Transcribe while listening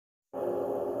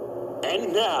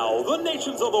And now, the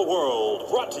nations of the world,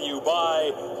 brought to you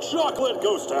by Chocolate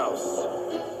Ghost House.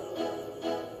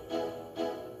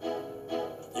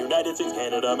 United States,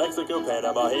 Canada, Mexico,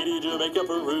 Panama, Haiti, Jamaica,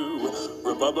 Peru,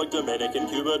 Republic, Dominican,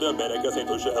 Cuba, Dominica, St.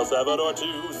 Lucia, El Salvador,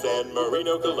 too, San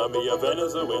Marino, Colombia,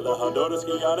 Venezuela, Honduras,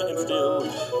 Guyana, and still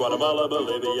Guatemala,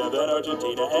 Bolivia, then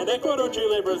Argentina, and Ecuador,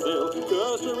 Chile, Brazil,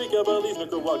 Costa Rica, Belize,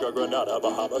 Nicaragua, Grenada,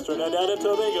 Bahamas, Trinidad, and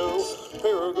Tobago,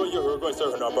 Paraguay, Uruguay,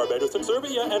 Suriname, Barbados, and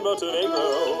Serbia, and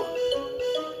Montenegro.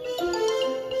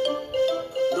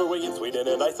 Norway and Sweden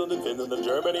and Iceland and Finland and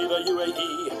Germany, the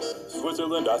UAE,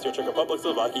 Switzerland, Austria, Czech Republic,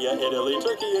 Slovakia, Italy,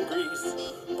 Turkey, and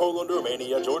Greece, Poland,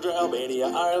 Romania, Georgia, Albania,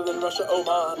 Ireland, Russia,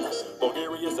 Oman,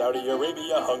 Bulgaria, Saudi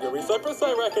Arabia, Hungary, Cyprus,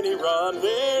 Iraq, and Iran.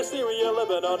 There's Syria,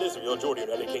 Lebanon, Israel, Jordan,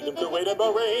 United Kingdom, Kuwait, and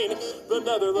Bahrain, the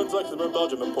Netherlands, Luxembourg,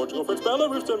 Belgium, and Portugal, France,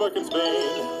 Belarus, Denmark, and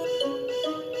Spain.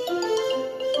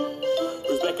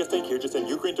 Uzbekistan, Kyrgyzstan,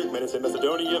 Ukraine, Turkmenistan,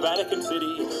 Macedonia, Vatican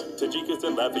City,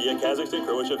 Tajikistan, Latvia, Kazakhstan,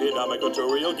 Croatia, Vietnam,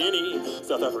 Equatorial Guinea,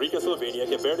 South Africa, Slovenia,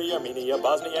 Cape Verde, Armenia,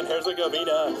 Bosnia and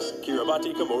Herzegovina,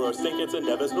 Kiribati, Comoros, St. Kitts and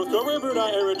Nevis, North Korea,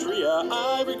 Brunei, Eritrea,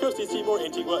 Ivory Coast, East Timor,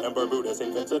 Antigua, and Barbuda,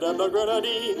 St. Vincent and the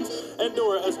Grenadines,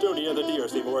 Andorra, Estonia, the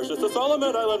DRC, Mauritius, the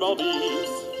Solomon Island, Maldives.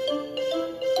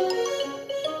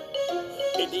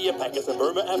 India, Pakistan,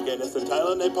 Burma, Afghanistan,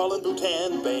 Thailand, Nepal, and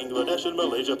Bhutan, Bangladesh and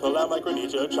Malaysia, Palau,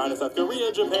 Micronesia, China, South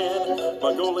Korea, Japan,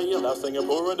 Mongolia, Laos,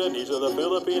 Singapore, Indonesia, the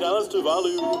Philippine Islands,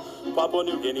 Tuvalu, Papua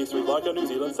New Guinea, Sri Lanka, New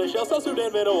Zealand, Seychelles, South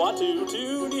Sudan, Vanuatu,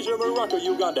 Tunisia, Morocco,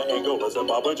 Uganda, Angola,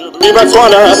 Zimbabwe, Djibouti,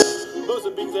 Botswana,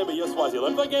 Mozambique, Zambia,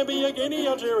 Swaziland, Gambia, Guinea,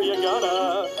 Algeria,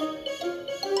 Ghana,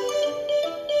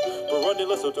 Burundi,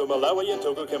 Lesotho, Malawi, and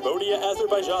Togo, Cambodia,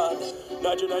 Azerbaijan,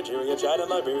 Niger, Nigeria, Chad, and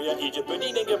Liberia, Egypt,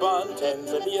 Benin, and Gabon,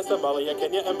 Tanzania, Somalia,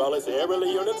 Kenya, and Mali, Sierra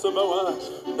Leone, and Samoa,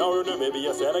 Nauru,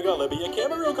 Namibia, Senegal, Libya,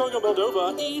 Cameroon, Congo,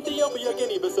 Moldova, Ethiopia,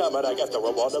 Guinea-Bissau, Madagascar,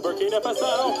 Rwanda, Burkina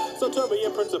Faso, Sao Tome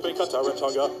and Principe, Qatar, and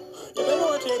Tonga, Yemen,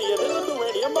 Mauritania,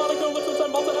 Lithuania, Monaco,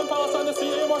 Liechtenstein, Malta, and Palestine, the